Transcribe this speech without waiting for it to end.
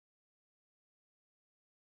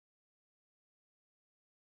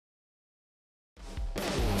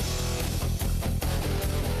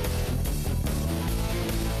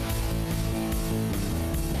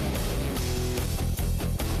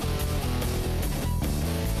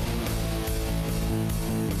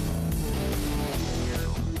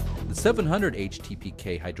700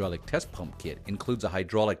 HTPK hydraulic test pump kit includes a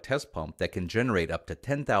hydraulic test pump that can generate up to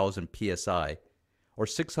 10,000 psi or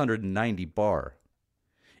 690 bar.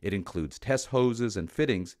 It includes test hoses and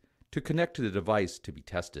fittings to connect to the device to be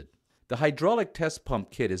tested. The hydraulic test pump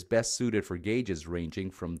kit is best suited for gauges ranging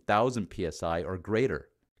from 1000 psi or greater.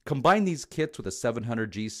 Combine these kits with a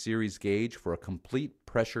 700G series gauge for a complete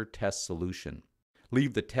pressure test solution.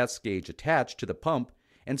 Leave the test gauge attached to the pump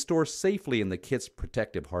and store safely in the kit's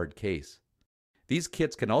protective hard case. These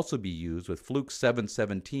kits can also be used with FLUKE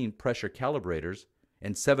 717 pressure calibrators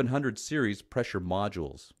and 700 series pressure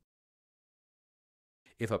modules.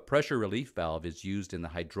 If a pressure relief valve is used in the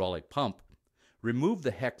hydraulic pump, remove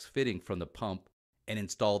the hex fitting from the pump and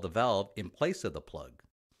install the valve in place of the plug.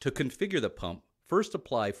 To configure the pump, first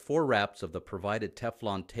apply 4 wraps of the provided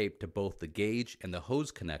Teflon tape to both the gauge and the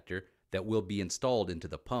hose connector that will be installed into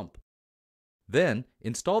the pump. Then,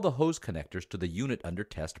 install the hose connectors to the unit under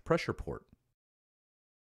test pressure port.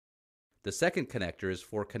 The second connector is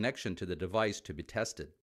for connection to the device to be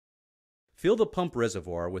tested. Fill the pump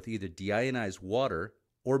reservoir with either deionized water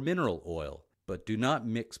or mineral oil, but do not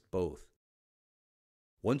mix both.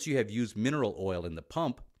 Once you have used mineral oil in the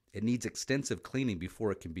pump, it needs extensive cleaning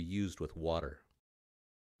before it can be used with water.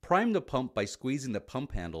 Prime the pump by squeezing the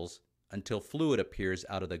pump handles until fluid appears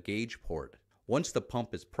out of the gauge port. Once the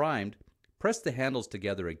pump is primed, press the handles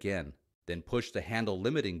together again, then push the handle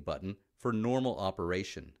limiting button for normal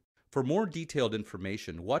operation. For more detailed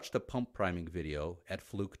information, watch the pump priming video at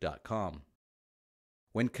FLUKE.com.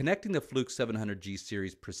 When connecting the FLUKE 700G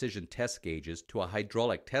series precision test gauges to a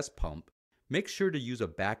hydraulic test pump, make sure to use a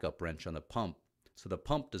backup wrench on the pump so the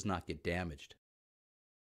pump does not get damaged.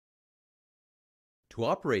 To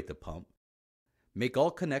operate the pump, make all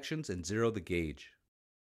connections and zero the gauge.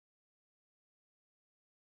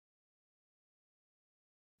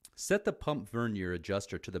 Set the pump vernier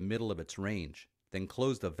adjuster to the middle of its range, then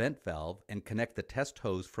close the vent valve and connect the test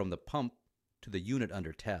hose from the pump to the unit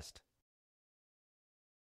under test.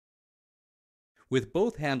 With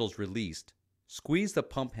both handles released, squeeze the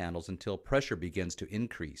pump handles until pressure begins to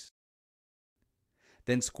increase.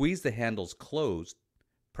 Then squeeze the handles closed,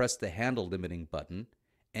 press the handle limiting button,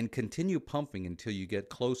 and continue pumping until you get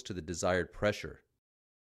close to the desired pressure.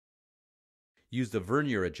 Use the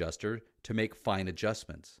vernier adjuster to make fine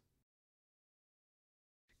adjustments.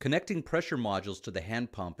 Connecting pressure modules to the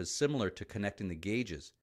hand pump is similar to connecting the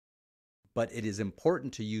gauges, but it is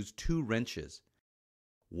important to use 2 wrenches,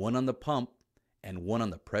 one on the pump and one on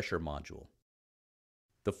the pressure module.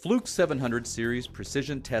 The FLUKE 700 series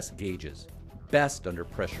precision test gauges, best under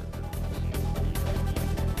pressure.